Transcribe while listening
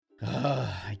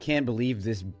I can't believe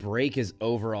this break is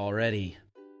over already.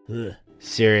 Ugh.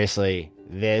 Seriously,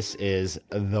 this is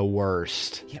the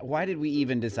worst. Yeah, why did we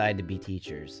even decide to be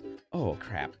teachers? Oh,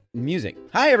 crap. Music.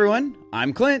 Hi, everyone.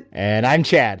 I'm Clint. And I'm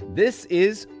Chad. This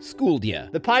is Schooldia,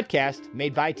 The podcast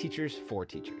made by teachers for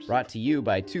teachers. brought to you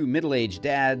by two middle-aged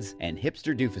dads and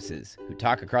hipster doofuses who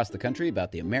talk across the country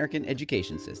about the American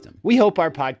education system. We hope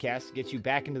our podcast gets you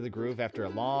back into the groove after a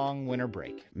long winter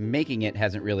break. Making it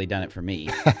hasn't really done it for me.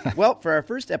 Well, for our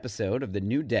first episode of the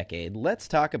new decade, let's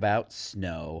talk about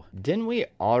snow. Didn't we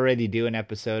already do an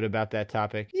episode about that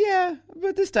topic? Yeah,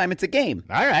 but this time it's a game.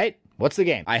 All right. What's the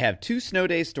game? I have 2 snow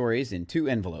day stories in 2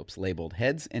 envelopes labeled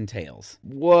heads and tails.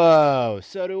 Whoa,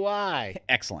 so do I.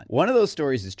 Excellent. One of those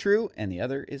stories is true and the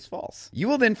other is false. You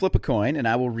will then flip a coin and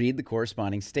I will read the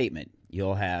corresponding statement.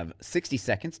 You'll have 60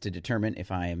 seconds to determine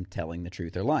if I am telling the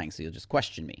truth or lying, so you'll just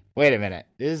question me. Wait a minute.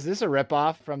 Is this a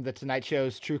ripoff from The Tonight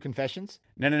Show's True Confessions?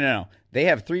 No. They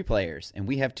have 3 players and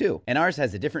we have 2, and ours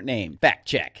has a different name. Fact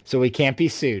check. So we can't be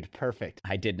sued. Perfect.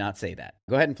 I did not say that.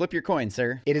 Go ahead and flip your coin,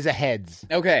 sir. It is a heads.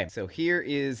 Okay, so here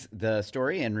is the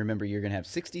story, and remember, you're going to have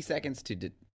 60 seconds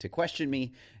to question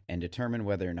me and determine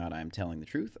whether or not I'm telling the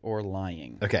truth or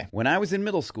lying. Okay. When I was in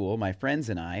middle school, my friends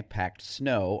and I packed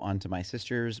snow onto my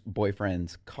sister's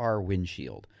boyfriend's car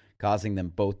windshield, causing them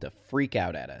both to freak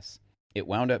out at us. It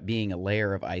wound up being a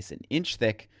layer of ice an inch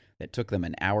thick that took them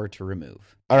an hour to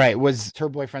remove. All right. Was her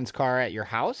boyfriend's car at your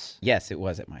house? Yes, it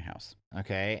was at my house.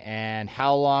 Okay. And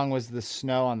how long was the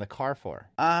snow on the car for?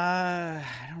 I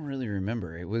don't really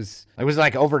remember. It was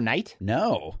like overnight?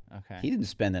 no. Okay. He didn't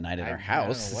spend the night at I our don't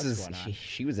house. know what's going on.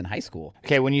 She was in high school.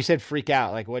 Okay. When you said freak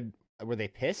out, like what were they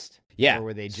pissed? Yeah, Or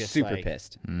were they just super like,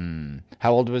 pissed.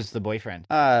 How old was the boyfriend?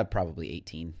 Probably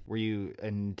 18. Were you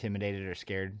intimidated or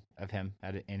scared of him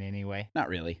in any way? Not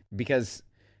really, because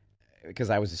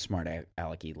I was a smart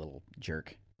alecky little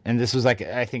jerk. And this was like,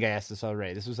 I think I asked this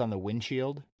already. This was on the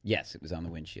windshield, Yes, it was on the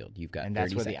windshield. You've got and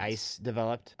that's 30 where seconds. the ice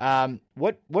developed.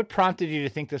 What prompted you to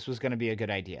think this was going to be a good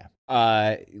idea?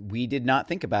 We did not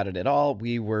think about it at all.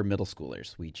 We were middle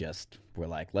schoolers. We just were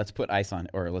like, let's put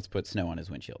let's put snow on his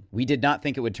windshield. We did not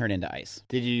think it would turn into ice.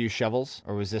 Did you use shovels,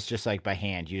 or was this just like by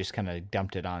hand? You just kind of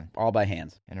dumped it on. All by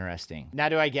hands. Interesting. Now,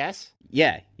 do I guess?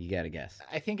 Yeah, you got to guess.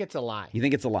 I think it's a lie. You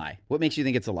think it's a lie. What makes you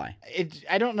think it's a lie?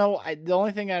 I don't know. The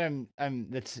only thing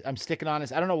I'm sticking on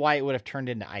is I don't know why it would have turned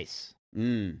into ice.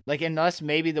 Like, unless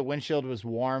maybe the windshield was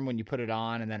warm when you put it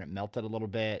on and then it melted a little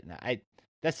bit.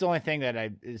 That's the only thing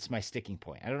it's my sticking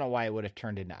point. I don't know why it would have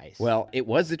turned into ice. Well, it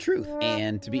was the truth.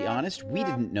 And to be honest, we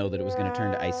didn't know that it was going to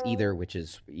turn to ice either, which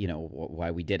is,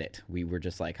 why we did it. We were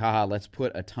just like, haha, let's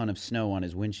put a ton of snow on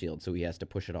his windshield so he has to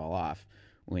push it all off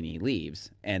when he leaves.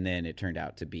 And then it turned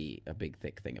out to be a big,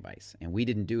 thick thing of ice. And we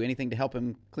didn't do anything to help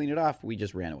him clean it off. We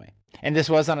just ran away. And this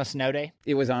was on a snow day?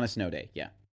 It was on a snow day, yeah.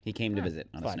 He came to visit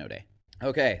on a snow day.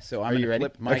 Okay, so I'm Are going you to ready?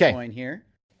 flip my Okay. coin here.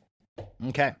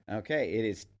 Okay. Okay, it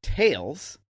is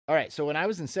tails. All right, so when I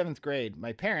was in 7th grade,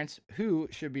 my parents, who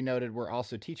should be noted were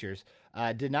also teachers,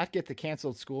 did not get the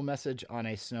canceled school message on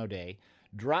a snow day,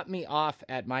 dropped me off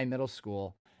at my middle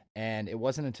school, and it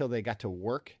wasn't until they got to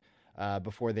work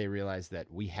before they realized that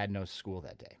we had no school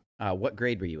that day. What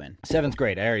grade were you in? 7th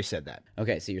grade, I already said that.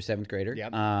 Okay, so you're 7th grader.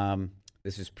 Yep.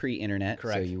 This was pre-internet,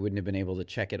 Correct. so you wouldn't have been able to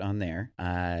check it on there.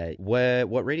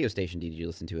 What radio station did you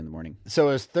listen to in the morning? So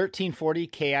it was 1340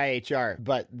 KIHR,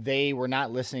 but they were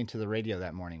not listening to the radio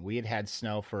that morning. We had had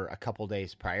snow for a couple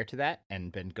days prior to that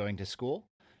and been going to school,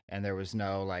 and there was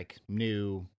no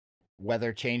new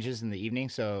weather changes in the evening,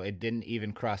 so it didn't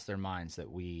even cross their minds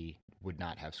that we would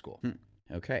not have school.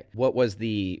 Okay. What was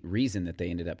the reason that they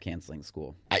ended up canceling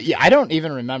school? I don't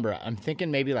even remember. I'm thinking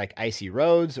maybe like icy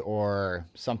roads or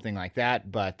something like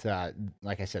that, but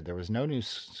like I said, there was no new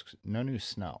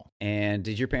snow. And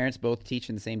did your parents both teach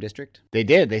in the same district? They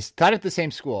did. They taught at the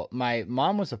same school. My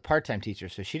mom was a part-time teacher,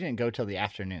 so she didn't go till the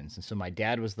afternoons. And so my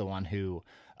dad was the one who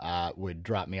would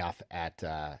drop me off at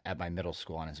my middle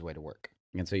school on his way to work.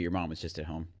 And so your mom was just at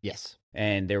home? Yes.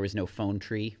 And there was no phone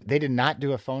tree? They did not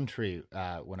do a phone tree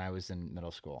when I was in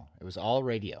middle school. It was all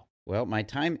radio. Well, my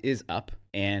time is up,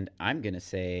 and I'm going to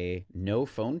say no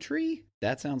phone tree?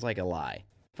 That sounds like a lie.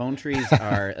 Phone trees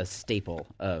are a staple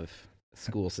of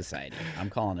school society. I'm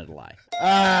calling it a lie.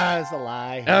 It's a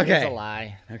lie. Okay. It's a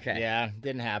lie. Okay. Yeah,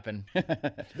 didn't happen.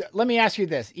 Let me ask you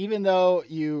this. Even though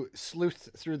you sleuthed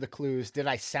through the clues, did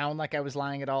I sound like I was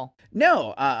lying at all?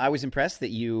 No, I was impressed that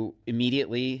you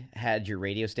immediately had your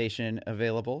radio station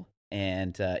available,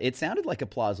 and it sounded like a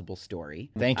plausible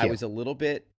story. Thank you. I was a little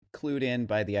bit clued in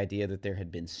by the idea that there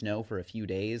had been snow for a few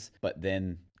days, but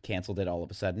then canceled it all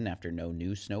of a sudden after no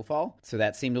new snowfall. So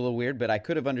that seemed a little weird, but I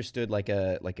could have understood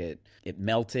it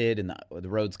melted and the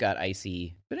roads got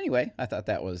icy. But anyway, I thought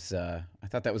that was a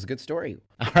good story.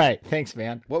 All right, thanks,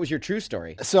 man. What was your true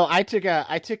story? So I took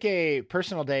a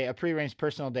personal day, a prearranged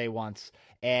personal day once,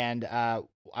 and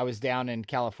I was down in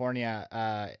California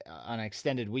on an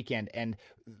extended weekend, and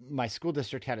my school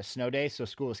district had a snow day, so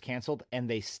school was canceled, and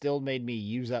they still made me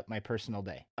use up my personal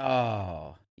day.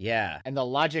 Oh, yeah. And the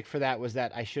logic for that was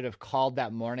that I should have called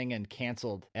that morning and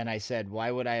canceled. And I said,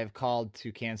 why would I have called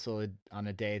to cancel it on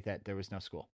a day that there was no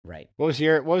school? Right. What was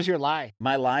your lie?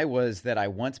 My lie was that I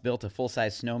once built a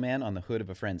full-size snowman on the hood of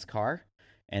a friend's car,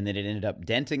 and then it ended up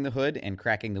denting the hood and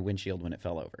cracking the windshield when it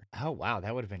fell over. Oh, wow.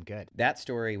 That would have been good. That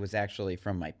story was actually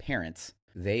from my parents.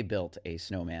 They built a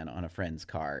snowman on a friend's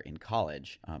car in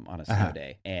college on a snow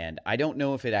day. And I don't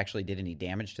know if it actually did any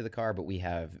damage to the car, but we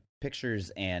have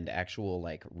pictures and actual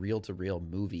like reel-to-reel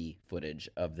movie footage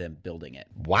of them building it.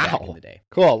 Wow. Back in the day.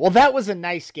 Cool. Well, that was a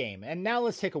nice game. And now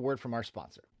let's take a word from our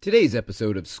sponsor. Today's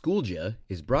episode of Schoolja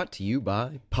is brought to you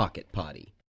by Pocket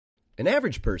Potty. An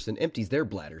average person empties their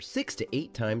bladder 6 to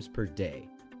 8 times per day.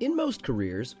 In most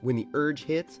careers, when the urge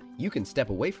hits, you can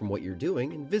step away from what you're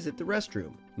doing and visit the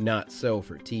restroom. Not so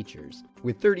for teachers.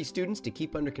 With 30 students to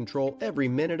keep under control every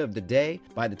minute of the day,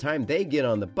 by the time they get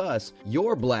on the bus,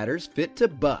 your bladder's fit to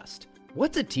bust.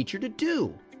 What's a teacher to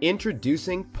do?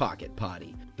 Introducing Pocket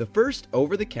Potty, the first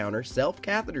over-the-counter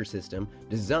self-catheter system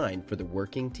designed for the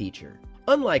working teacher.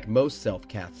 Unlike most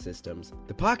self-cath systems,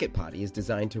 the Pocket Potty is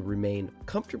designed to remain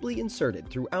comfortably inserted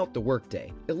throughout the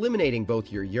workday, eliminating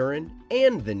both your urine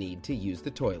and the need to use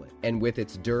the toilet. And with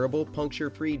its durable,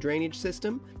 puncture-free drainage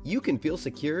system, you can feel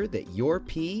secure that your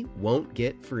pee won't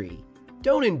get free.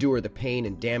 Don't endure the pain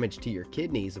and damage to your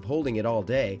kidneys of holding it all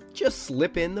day. Just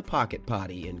slip in the Pocket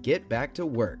Potty and get back to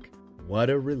work.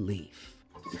 What a relief.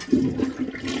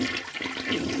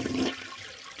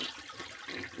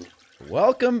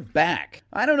 Welcome back.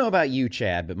 I don't know about you,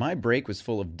 Chad, but my break was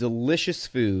full of delicious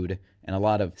food and a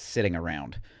lot of sitting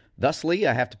around. Thusly,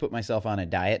 I have to put myself on a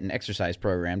diet and exercise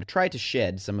program to try to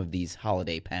shed some of these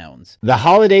holiday pounds. The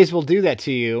holidays will do that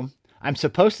to you. I'm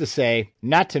supposed to say,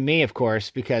 not to me, of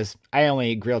course, because I only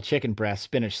eat grilled chicken breasts,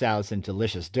 spinach salads, and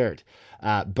delicious dirt.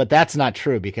 But that's not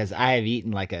true because I have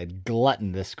eaten like a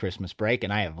glutton this Christmas break,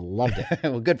 and I have loved it.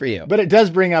 Well, good for you. But it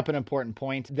does bring up an important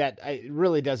point that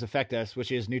really does affect us,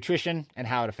 which is nutrition and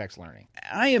how it affects learning.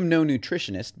 I am no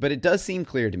nutritionist, but it does seem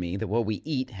clear to me that what we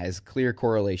eat has clear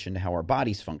correlation to how our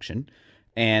bodies function.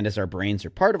 And as our brains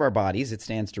are part of our bodies, it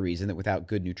stands to reason that without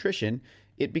good nutrition,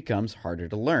 it becomes harder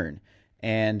to learn.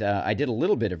 And I did a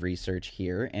little bit of research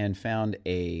here and found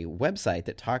a website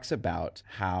that talks about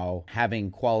how having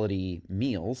quality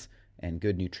meals and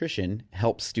good nutrition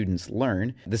helps students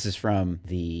learn. This is from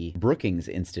the Brookings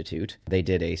Institute. They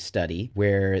did a study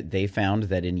where they found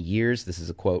that in years, this is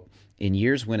a quote, in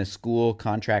years when a school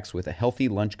contracts with a healthy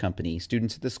lunch company,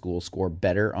 students at the school score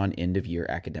better on end-of-year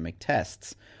academic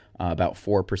tests. About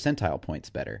 4 percentile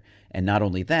points better. And not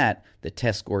only that, the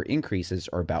test score increases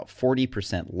are about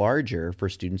 40% larger for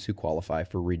students who qualify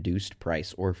for reduced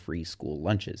price or free school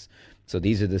lunches. So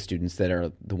these are the students that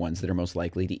are the ones that are most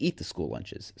likely to eat the school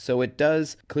lunches. So it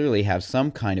does clearly have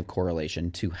some kind of correlation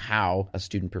to how a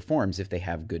student performs if they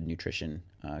have good nutrition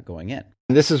going in.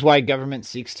 This is why government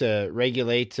seeks to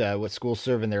regulate what schools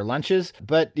serve in their lunches.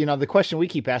 But, the question we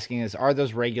keep asking is, are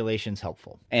those regulations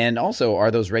helpful? And also,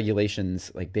 are those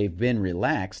regulations, like they've been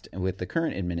relaxed with the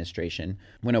current administration?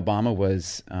 When Obama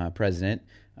was president,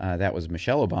 that was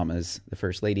Michelle Obama's, the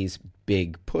First Lady's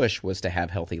big push was to have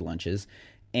healthy lunches.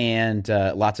 And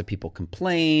lots of people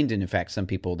complained. And in fact, some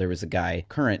people, there was a guy,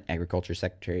 current agriculture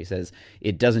secretary, says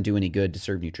it doesn't do any good to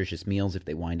serve nutritious meals if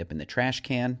they wind up in the trash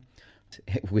can,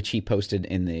 which he posted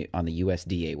on the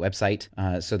USDA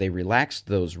website. So they relaxed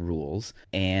those rules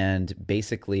and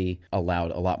basically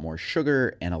allowed a lot more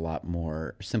sugar and a lot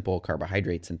more simple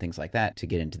carbohydrates and things like that to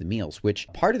get into the meals, which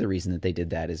part of the reason that they did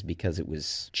that is because it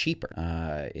was cheaper.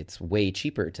 It's way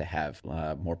cheaper to have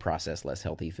more processed, less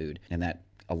healthy food, and that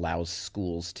allows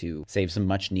schools to save some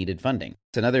much needed funding.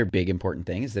 It's another big important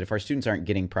thing is that if our students aren't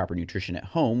getting proper nutrition at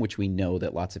home, which we know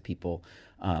that lots of people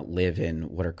live in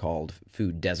what are called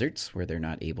food deserts, where they're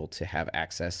not able to have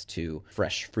access to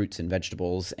fresh fruits and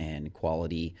vegetables and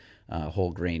quality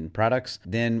whole grain products,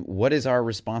 then what is our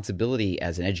responsibility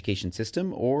as an education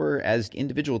system or as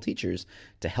individual teachers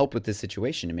to help with this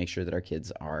situation and make sure that our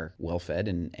kids are well fed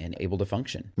and able to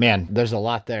function? Man, there's a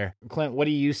lot there. Clint, what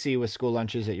do you see with school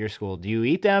lunches at your school? Do you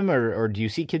eat them or do you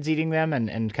see kids eating them?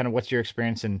 And kind of what's your experience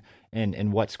experience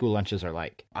in what school lunches are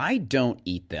like? I don't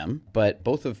eat them, but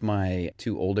both of my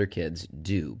two older kids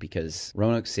do, because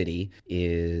Roanoke City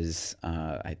is,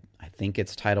 I think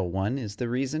it's Title I is the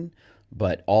reason,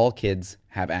 but all kids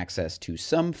have access to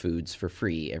some foods for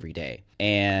free every day.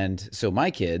 And so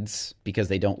my kids, because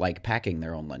they don't like packing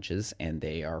their own lunches and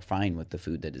they are fine with the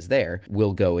food that is there,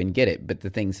 will go and get it. But the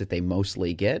things that they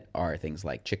mostly get are things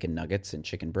like chicken nuggets and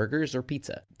chicken burgers or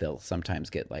pizza. They'll sometimes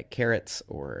get like carrots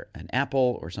or an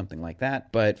apple or something like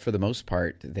that. But for the most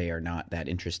part, they are not that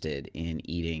interested in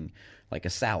eating like a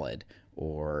salad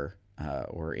or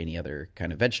any other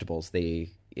kind of vegetables.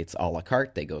 It's a la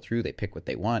carte. They go through, they pick what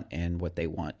they want, and what they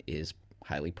want is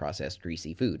highly processed,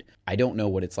 greasy food. I don't know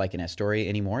what it's like in Astoria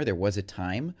anymore. There was a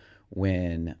time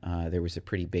when there was a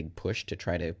pretty big push to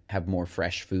try to have more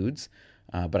fresh foods.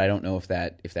 But I don't know if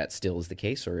that still is the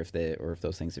case, or if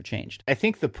those things have changed. I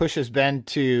think the push has been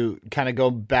to kind of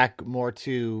go back more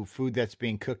to food that's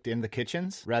being cooked in the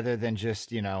kitchens rather than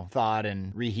just, thawed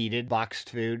and reheated boxed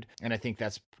food. And I think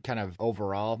that's kind of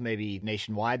overall, maybe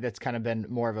nationwide, that's kind of been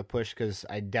more of a push, because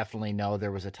I definitely know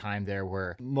there was a time there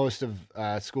where most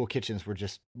of school kitchens were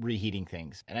just reheating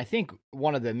things. And I think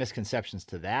one of the misconceptions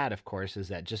to that, of course, is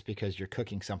that just because you're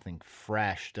cooking something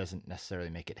fresh doesn't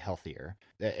necessarily make it healthier.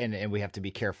 And we have to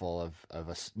be careful of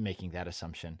us making that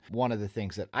assumption. One of the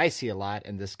things that I see a lot,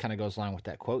 and this kind of goes along with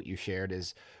that quote you shared,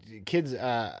 is kids,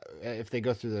 if they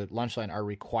go through the lunch line, are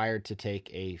required to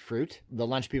take a fruit. The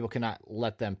lunch people cannot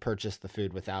let them purchase the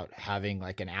food without having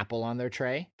like an apple on their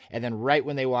tray. And then right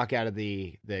when they walk out of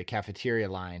the cafeteria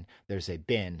line, there's a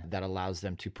bin that allows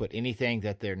them to put anything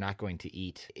that they're not going to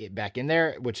eat back in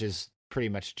there, which is pretty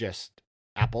much just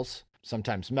apples,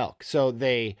 sometimes milk. So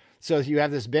you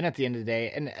have this bin at the end of the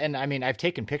day. And I mean, I've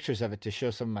taken pictures of it to show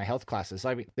some of my health classes.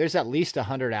 I mean, there's at least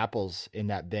 100 apples in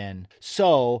that bin.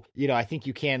 So, I think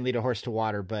you can lead a horse to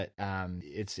water, but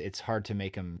it's hard to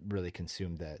make them really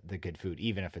consume the good food,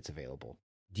 even if it's available.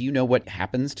 Do you know what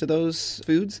happens to those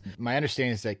foods? My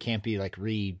understanding is that it can't be like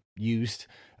reused.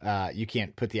 You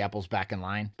can't put the apples back in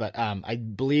line, but I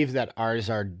believe that ours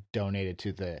are donated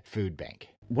to the food bank.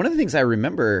 One of the things I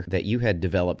remember that you had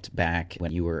developed back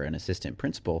when you were an assistant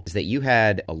principal is that you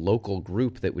had a local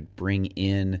group that would bring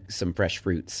in some fresh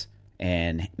fruits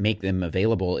and make them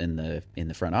available in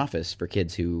the front office for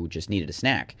kids who just needed a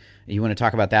snack. You want to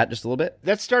talk about that just a little bit?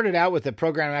 That started out with a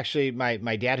program. Actually,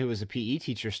 my dad, who was a PE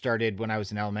teacher, started when I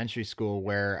was in elementary school,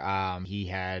 where he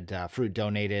had fruit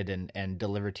donated and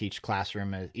delivered to each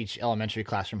classroom. Each elementary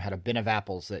classroom had a bin of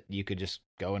apples that you could just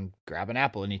go and grab an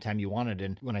apple anytime you wanted.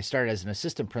 And when I started as an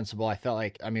assistant principal, I felt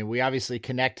like, we obviously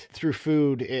connect through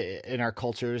food in our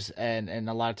cultures, and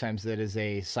a lot of times that is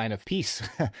a sign of peace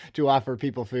to offer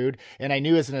people food. And I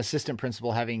knew as an assistant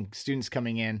principal, having students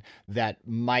coming in that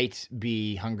might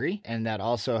be hungry and that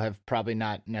also have probably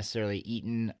not necessarily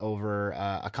eaten over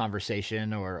a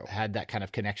conversation or had that kind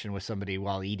of connection with somebody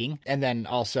while eating. And then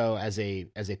also as a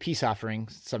peace offering,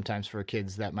 sometimes for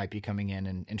kids that might be coming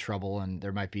in trouble, and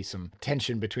there might be some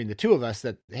tension between the two of us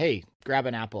that, hey, grab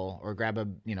an apple or grab a,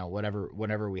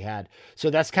 whatever we had. So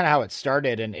that's kind of how it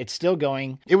started, and it's still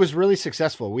going. It was really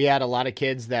successful. We had a lot of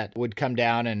kids that would come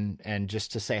down and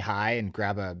just to say hi and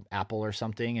grab an apple or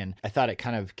something. And I thought it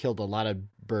kind of killed a lot of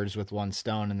birds with one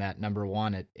stone. And that, number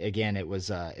one, it was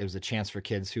a chance for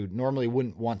kids who normally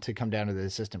wouldn't want to come down to the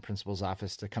assistant principal's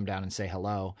office to come down and say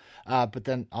hello. But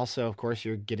then also, of course,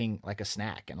 you're getting like a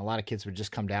snack. And a lot of kids would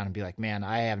just come down and be like, man,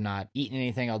 I have not eaten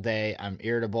anything all day. I'm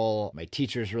irritable. My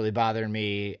teacher's really bothering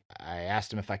me. I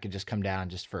asked him if I could just come down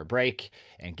just for a break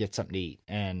and get something to eat.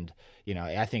 And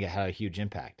I think it had a huge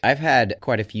impact. I've had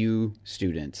quite a few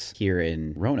students here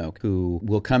in Roanoke who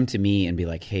will come to me and be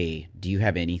like, hey, do you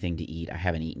have anything to eat? I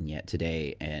haven't eaten yet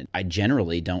today. And I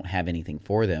generally don't have anything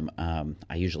for them.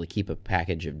 I usually keep a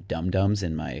package of Dum-Dums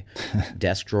in my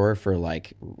desk drawer for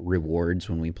like rewards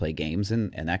when we play games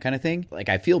and that kind of thing. Like,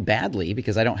 I feel badly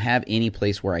because I don't have any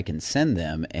place where I can send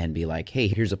them and be like, hey,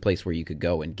 here's a place where you could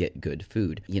go and get good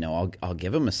food. I'll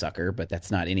give them a sucker, but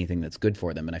that's not anything that's good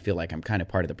for them. And I feel like I'm kind of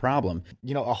part of the problem.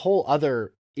 A whole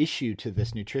other issue to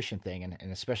this nutrition thing,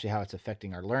 and especially how it's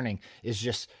affecting our learning, is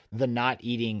just the not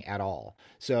eating at all.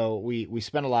 So we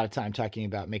spend a lot of time talking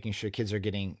about making sure kids are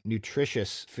getting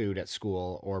nutritious food at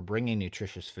school or bringing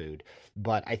nutritious food.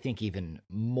 But I think even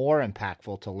more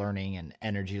impactful to learning and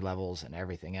energy levels and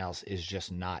everything else is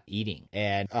just not eating.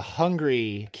 And a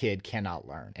hungry kid cannot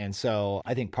learn. And so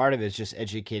I think part of it is just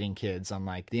educating kids on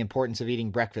like the importance of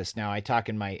eating breakfast. Now, I talk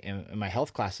in my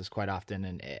health classes quite often,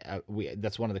 and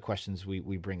that's one of the questions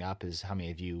we bring up is how many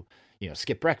of you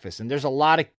skip breakfast. And there's a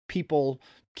lot of people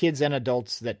kids and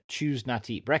adults that choose not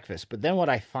to eat breakfast. But then what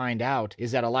I find out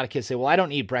is that a lot of kids say, well, I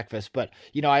don't eat breakfast, but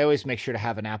I always make sure to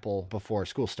have an apple before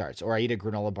school starts, or I eat a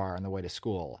granola bar on the way to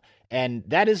school. And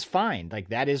that is fine. Like,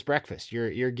 that is breakfast.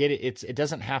 You're getting it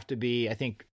doesn't have to be, I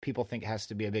think people think it has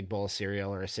to be a big bowl of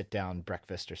cereal or a sit down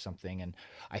breakfast or something. And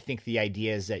I think the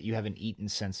idea is that you haven't eaten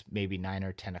since maybe 9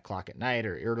 or 10 o'clock at night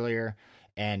or earlier.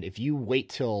 And if you wait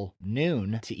till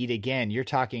noon to eat again, you're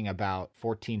talking about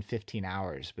 14, 15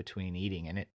 hours between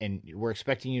eating. And we're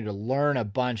expecting you to learn a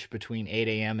bunch between 8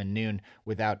 a.m. and noon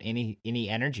without any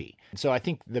energy. And so I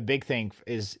think the big thing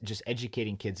is just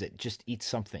educating kids that just eat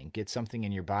something, get something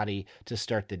in your body to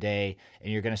start the day,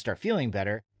 and you're going to start feeling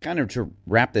better. Kind of to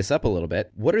wrap this up a little bit,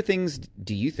 what are things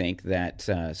do you think that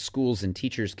schools and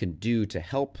teachers can do to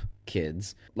help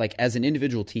kids? Like, as an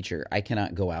individual teacher, I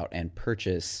cannot go out and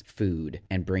purchase food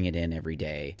and bring it in every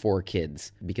day for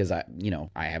kids because I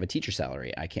have a teacher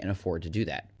salary. I can't afford to do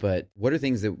that. But what are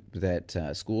things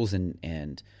that schools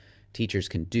and teachers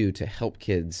can do to help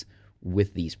kids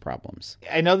with these problems?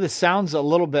 I know this sounds a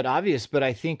little bit obvious, but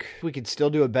I think we could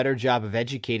still do a better job of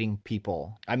educating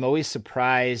people. I'm always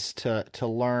surprised to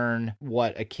learn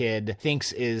what a kid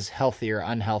thinks is healthy or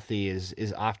unhealthy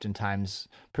is oftentimes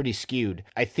pretty skewed.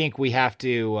 I think we have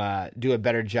to do a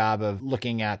better job of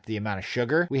looking at the amount of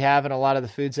sugar we have in a lot of the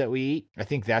foods that we eat. I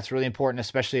think that's really important,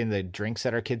 especially in the drinks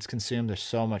that our kids consume. There's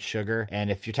so much sugar.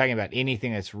 And if you're talking about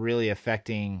anything that's really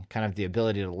affecting kind of the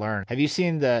ability to learn, have you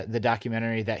seen the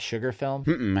documentary That Sugar film?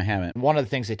 I haven't. One of the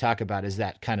things they talk about is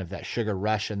that kind of that sugar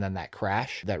rush and then that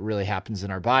crash that really happens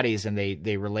in our bodies. And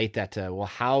they relate that to, well,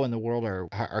 how in the world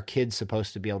are kids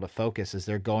supposed to be able to focus as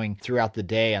they're going throughout the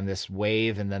day on this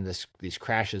wave and then these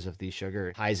crashes of these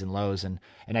sugar highs and lows. And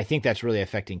I think that's really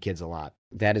affecting kids a lot.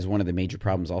 That is one of the major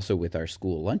problems also with our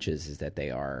school lunches is that they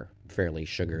are fairly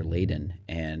sugar laden.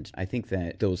 And I think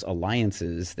that those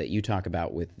alliances that you talk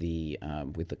about with the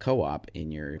co-op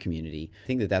in your community, I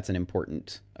think that that's an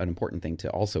important thing to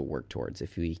also work towards.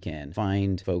 If we can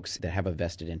find folks that have a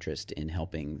vested interest in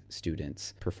helping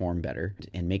students perform better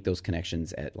and make those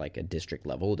connections at like a district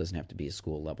level, it doesn't have to be a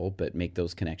school level, but make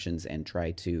those connections and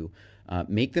try to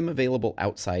make them available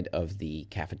outside of the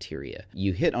cafeteria.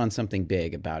 You hit on something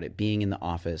big about it being in the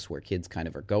office where kids kind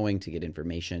of are going to get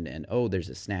information and, oh, there's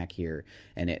a snack here,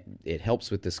 and it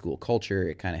helps with the school culture.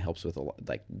 It kind of helps with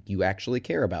like you actually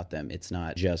care about them. It's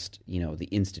not just, the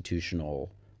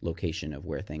institutional location of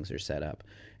where things are set up.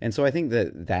 And so I think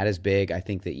that is big. I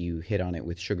think that you hit on it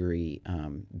with sugary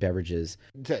beverages.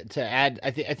 To add, I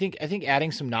think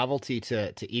adding some novelty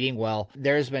to eating well.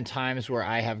 There's been times where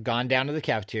I have gone down to the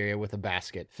cafeteria with a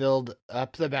basket, filled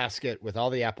up the basket with all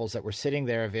the apples that were sitting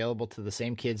there available to the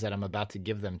same kids that I'm about to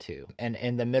give them to. And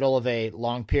in the middle of a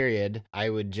long period, I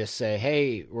would just say,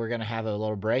 hey, we're going to have a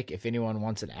little break. If anyone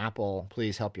wants an apple,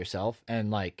 please help yourself.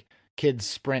 And like kids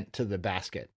sprint to the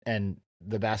basket and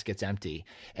the basket's empty.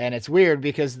 And it's weird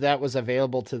because that was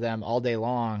available to them all day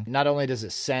long. Not only does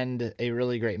it send a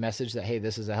really great message that, hey,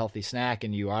 this is a healthy snack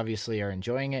and you obviously are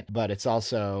enjoying it, but it's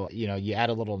also, you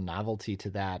add a little novelty to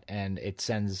that and it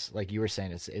sends, like you were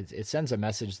saying, it sends a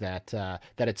message that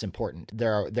it's important.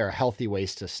 There are healthy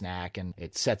ways to snack and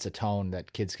it sets a tone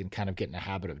that kids can kind of get in a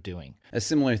habit of doing. A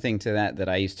similar thing to that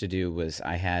I used to do was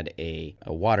I had a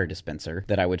water dispenser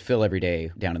that I would fill every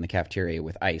day down in the cafeteria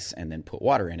with ice and then put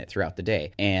water in it throughout the day.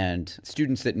 And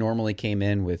students that normally came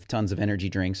in with tons of energy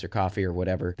drinks or coffee or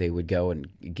whatever, they would go and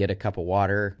get a cup of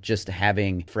water. Just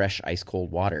having fresh ice cold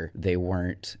water, they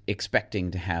weren't expecting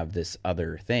to have this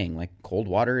other thing. Like, cold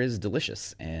water is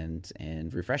delicious and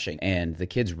refreshing. And the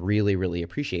kids really, really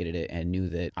appreciated it and knew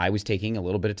that I was taking a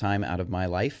little bit of time out of my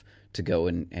life to go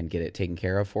and get it taken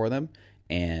care of for them.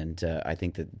 And I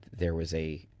think that there was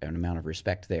an amount of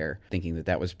respect there, thinking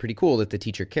that was pretty cool that the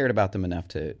teacher cared about them enough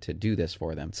to do this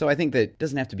for them. So I think that it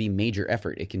doesn't have to be major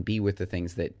effort. It can be with the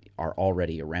things that are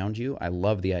already around you. I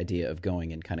love the idea of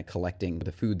going and kind of collecting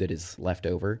the food that is left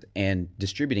over and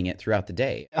distributing it throughout the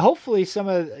day. Hopefully some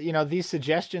of these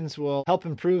suggestions will help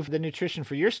improve the nutrition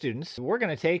for your students. We're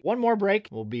going to take one more break.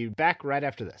 We'll be back right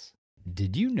after this.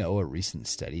 Did you know a recent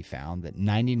study found that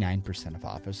 99% of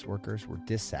office workers were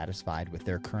dissatisfied with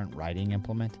their current writing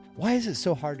implement? Why is it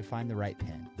so hard to find the right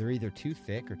pen? They're either too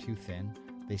thick or too thin,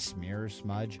 they smear or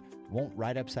smudge, won't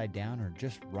write upside down, or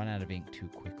just run out of ink too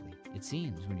quickly. It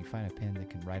seems when you find a pen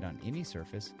that can write on any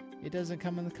surface, it doesn't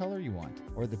come in the color you want,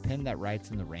 or the pen that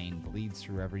writes in the rain bleeds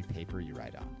through every paper you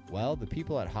write on. Well, the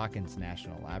people at Hawkins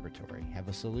National Laboratory have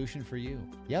a solution for you.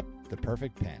 Yep, the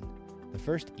perfect pen. The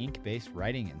first ink-based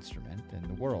writing instrument in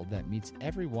the world that meets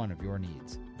every one of your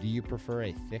needs. Do you prefer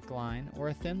a thick line or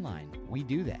a thin line? We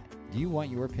do that. Do you want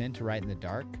your pen to write in the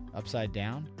dark, upside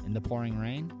down, in the pouring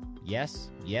rain? Yes,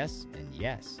 yes, and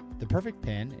yes. The Perfect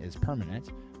Pen is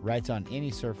permanent, writes on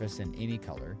any surface in any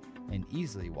color, and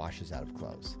easily washes out of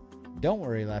clothes. Don't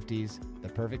worry, lefties. The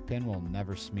Perfect Pen will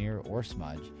never smear or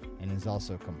smudge and is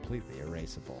also completely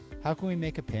erasable. How can we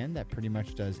make a pen that pretty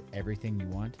much does everything you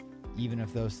want, even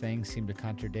if those things seem to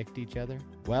contradict each other?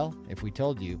 Well, if we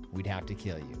told you, we'd have to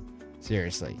kill you.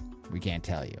 Seriously, we can't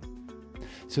tell you.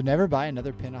 So never buy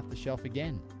another pen off the shelf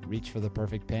again. Reach for the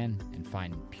Perfect Pen and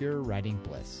find pure writing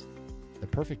bliss. The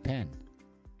Perfect Pen.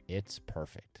 It's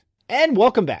perfect. And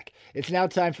welcome back. It's now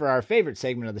time for our favorite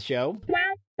segment of the show.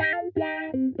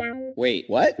 Wait,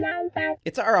 what?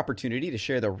 It's our opportunity to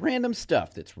share the random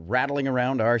stuff that's rattling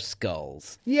around our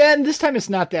skulls. Yeah, and this time it's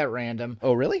not that random.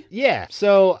 Oh, really? Yeah,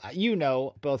 so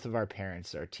both of our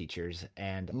parents are teachers,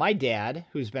 and my dad,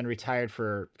 who's been retired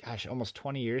for, almost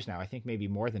 20 years now, I think maybe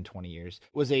more than 20 years,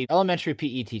 was a elementary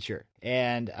PE teacher.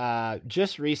 And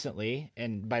just recently,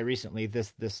 and by recently,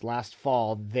 this last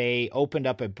fall, they opened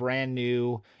up a brand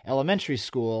new elementary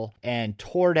school and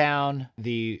tore down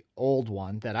the old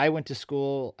one that I went to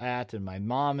school at, and my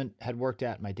mom had worked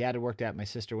at, my dad had worked at, my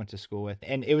sister went to school with,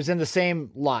 and it was in the same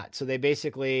lot. So they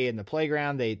basically, in the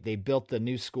playground, they built the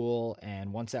new school,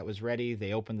 and once that was ready,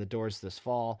 they opened the doors this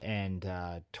fall and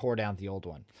tore down the old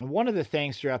one. And one of the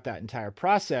things throughout that entire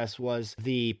process was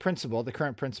the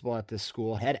current principal at this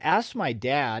school, had asked my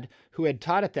dad, who had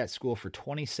taught at that school for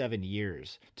 27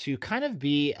 years, to kind of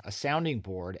be a sounding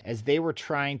board as they were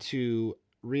trying to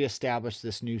reestablish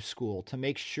this new school, to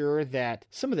make sure that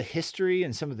some of the history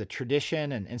and some of the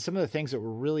tradition and some of the things that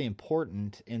were really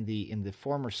important in the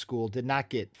former school did not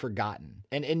get forgotten.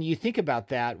 And you think about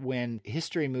that when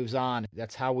history moves on,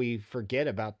 that's how we forget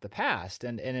about the past.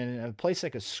 And in a place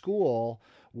like a school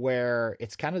where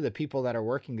it's kind of the people that are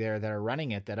working there that are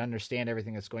running it that understand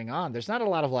everything that's going on, there's not a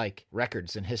lot of like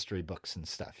records and history books and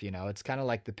stuff, it's kind of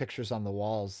like the pictures on the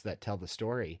walls that tell the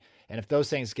story. And if those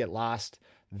things get lost,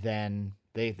 then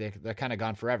they're kind of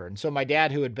gone forever. And so my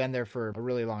dad, who had been there for a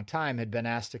really long time, had been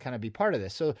asked to kind of be part of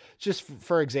this. So just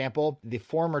for example, the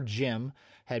former gym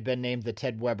had been named the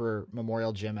Ted Weber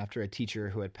Memorial Gym after a teacher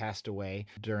who had passed away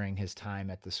during his time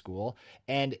at the school.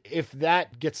 And if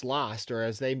that gets lost, or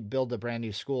as they build a brand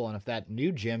new school, and if that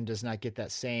new gym does not get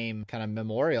that same kind of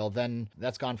memorial, then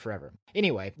that's gone forever.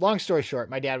 Anyway, long story short,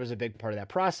 my dad was a big part of that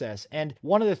process. And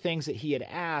one of the things that he had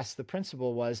asked the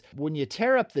principal was, when you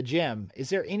tear up the gym, is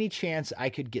there any chance I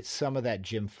could get some of that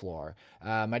gym floor?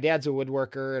 My dad's a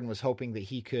woodworker and was hoping that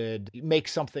he could make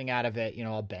something out of it,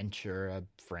 a bench or a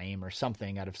frame or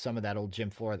something out of some of that old gym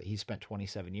floor that he spent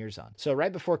 27 years on. So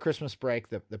right before Christmas break,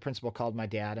 the principal called my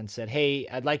dad and said, "Hey,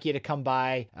 I'd like you to come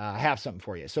by. I have something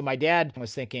for you." So my dad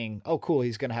was thinking, oh, cool,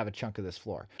 he's going to have a chunk of this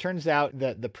floor. Turns out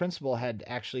that the principal had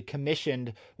actually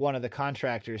commissioned one of the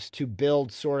contractors to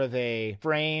build sort of a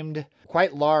framed,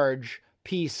 quite large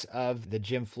piece of the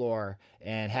gym floor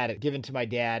and had it given to my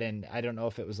dad. And I don't know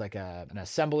if it was like an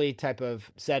assembly type of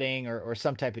setting or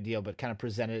some type of deal, but kind of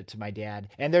presented it to my dad.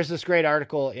 And there's this great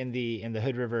article in the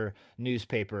Hood River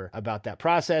newspaper about that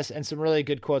process, and some really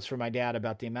good quotes from my dad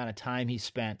about the amount of time he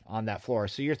spent on that floor.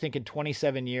 So you're thinking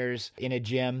 27 years in a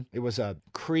gym. It was a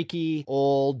creaky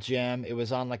old gym. It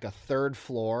was on like a third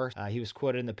floor. He was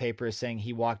quoted in the paper as saying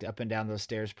he walked up and down those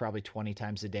stairs probably 20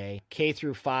 times a day. K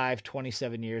through 5,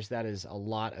 27 years. That is a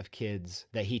lot of kids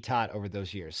that he taught over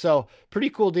those years. So pretty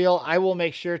cool deal. I will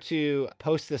make sure to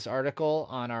post this article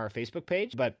on our Facebook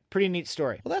page, but pretty neat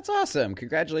story. Well, that's awesome.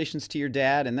 Congratulations to your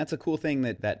dad. And that's a cool thing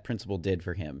that principal did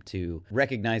for him, to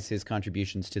recognize his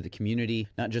contributions to the community,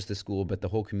 not just the school, but the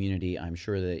whole community. I'm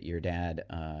sure that your dad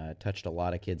touched a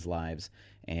lot of kids' lives,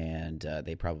 and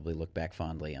they probably look back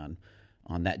fondly on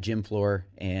that gym floor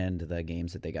and the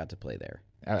games that they got to play there.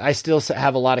 I still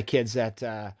have a lot of kids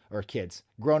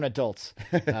grown adults,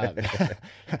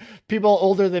 people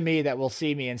older than me that will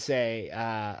see me and say, oh,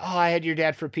 I had your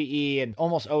dad for PE, and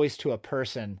almost always to a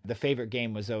person, the favorite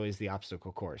game was always the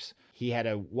obstacle course. He had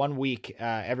a 1 week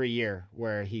every year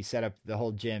where he set up the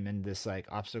whole gym in this like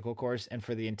obstacle course. And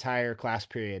for the entire class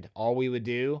period, all we would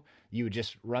do, you would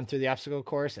just run through the obstacle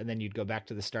course and then you'd go back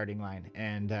to the starting line.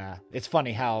 And it's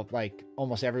funny how like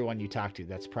almost everyone you talk to,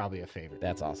 that's probably a favorite.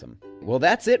 That's awesome. Well,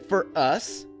 that's it for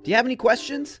us. Do you have any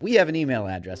questions? We have an email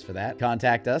address for that.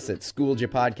 Contact us at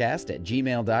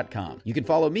schooljapodcast@gmail.com. You can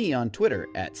follow me on Twitter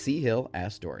at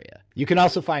 @SeaHillAstoria. You can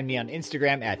also find me on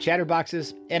Instagram at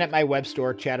Chatterboxes and at my web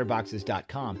store,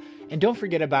 chatterboxes.com. And don't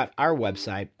forget about our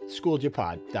website,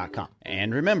 schooljapod.com.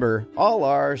 And remember, all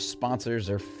our sponsors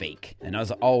are fake. And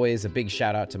as always, a big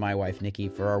shout out to my wife, Nikki,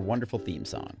 for our wonderful theme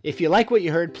song. If you like what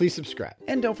you heard, please subscribe.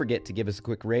 And don't forget to give us a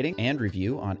quick rating and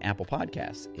review on Apple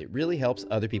Podcasts. It really helps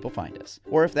other people find us.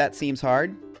 Or if if that seems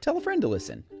hard, tell a friend to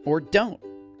listen. Or don't.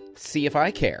 See if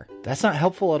I care. That's not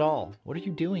helpful at all. What are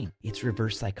you doing? It's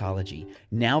reverse psychology.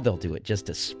 Now they'll do it just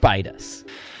to spite us.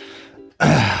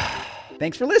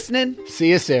 Thanks for listening. See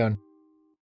you soon.